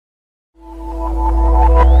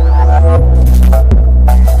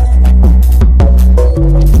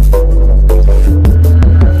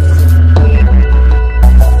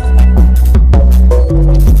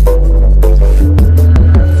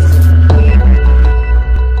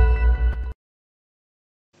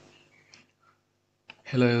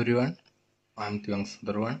Hello everyone, I'm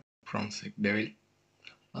Sundarwan from SecDevil.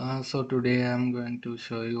 So today I'm going to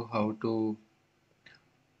show you how to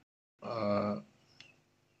uh,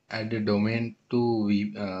 add a domain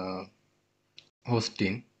to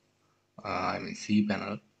hosting, I mean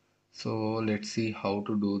cPanel. So let's see how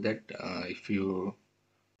to do that. If you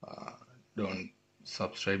uh, don't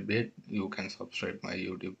subscribe yet, you can subscribe my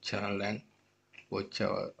YouTube channel and watch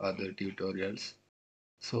our other tutorials.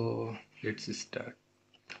 So let's start.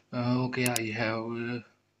 Okay, I have a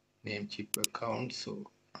Namecheap account, so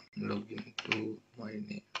I'm logging to my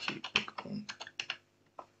Namecheap account.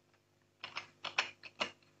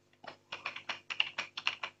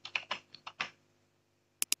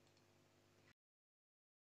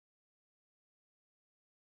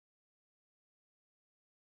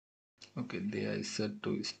 Okay, there is a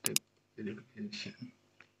two-step verification.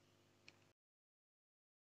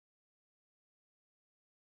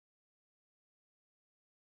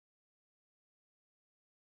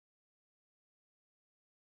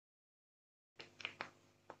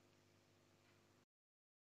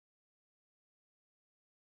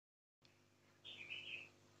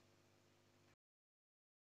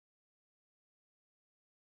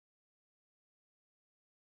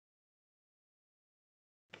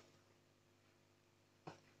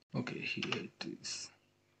 Okay, here it is.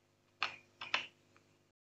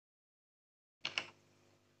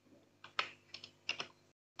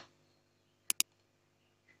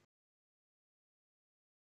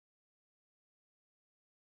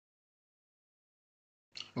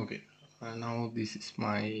 Okay, now this is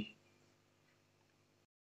my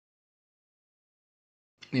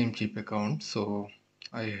Namecheap account. So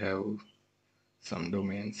I have some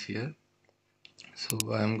domains here. So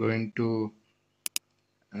I'm going to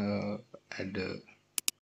add a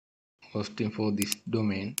hosting for this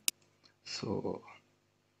domain. So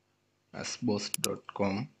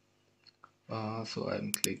asboss.com. So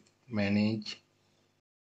I'm click manage.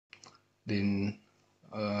 Then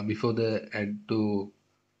before the add to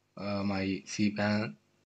my cPanel,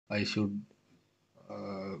 I should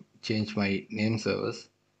change my name servers.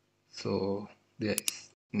 So there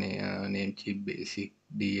is Namecheap basic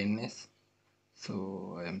DNS.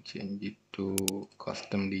 So I am change it to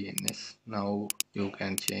custom DNS. Now you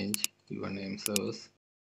can change your name servers.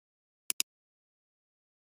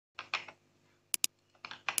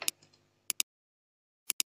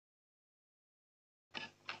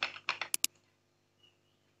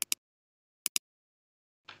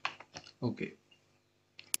 Okay,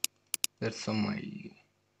 that's some my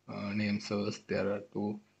name servers. There are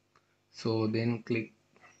two. So then click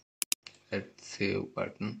that save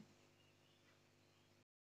button.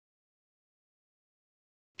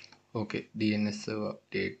 Okay, DNS server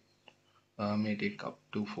update may take up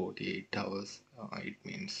to 48 hours. It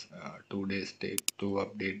means 2 days take to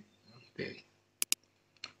update.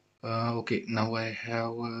 Okay, now I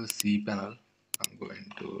have a cPanel. I'm going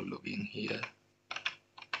to log in here.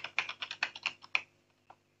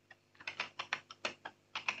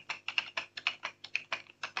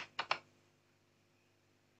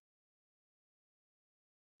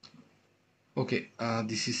 Okay,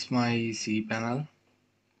 this is my cPanel.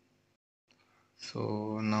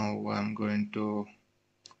 So now I'm going to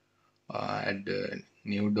add a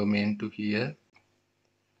new domain to here.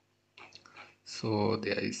 So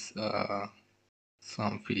there is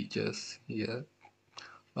some features here.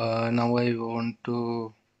 Now I want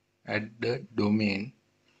to add the domain.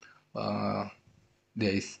 There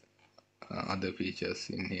is other features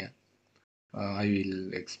in here. I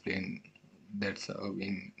will explain that's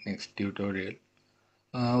in next tutorial.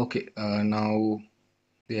 Okay, now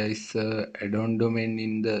there is a add-on domain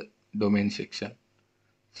in the domain section.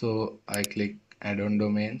 So I click add-on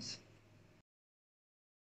domains.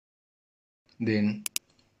 Then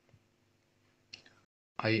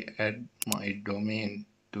I add my domain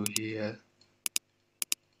to here.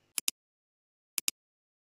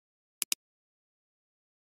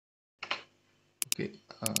 Okay,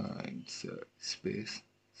 it's a space.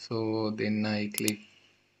 So then I click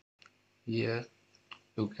here.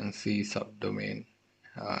 You can see subdomain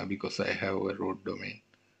because I have a root domain.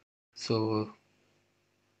 So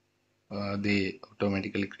they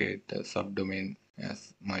automatically create a subdomain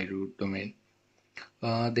as my root domain.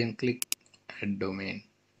 Then click add domain.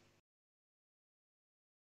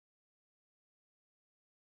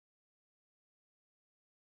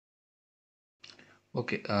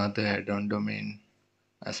 Okay, the add-on domain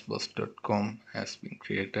asboss.com has been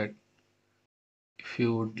created. If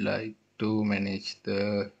you would like to manage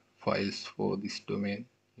the files for this domain,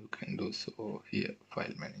 you can do so here,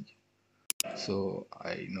 file manager. So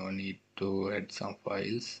I no need to add some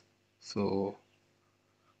files. So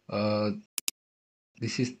Uh,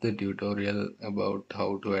 this is the tutorial about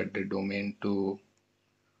how to add a domain to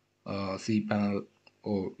cPanel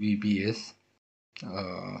or VPS.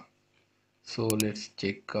 So let's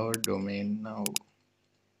check our domain now.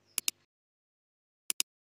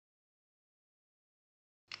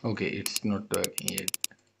 Okay, it's not working yet.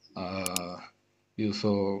 You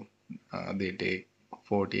saw they take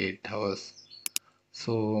 48 hours.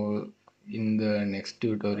 So in the next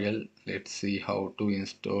tutorial, let's see how to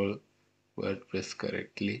install WordPress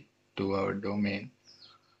correctly to our domain.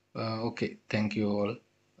 Okay, thank you all.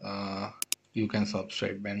 You can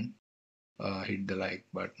subscribe and hit the like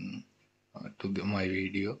button to my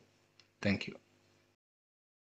video. Thank you.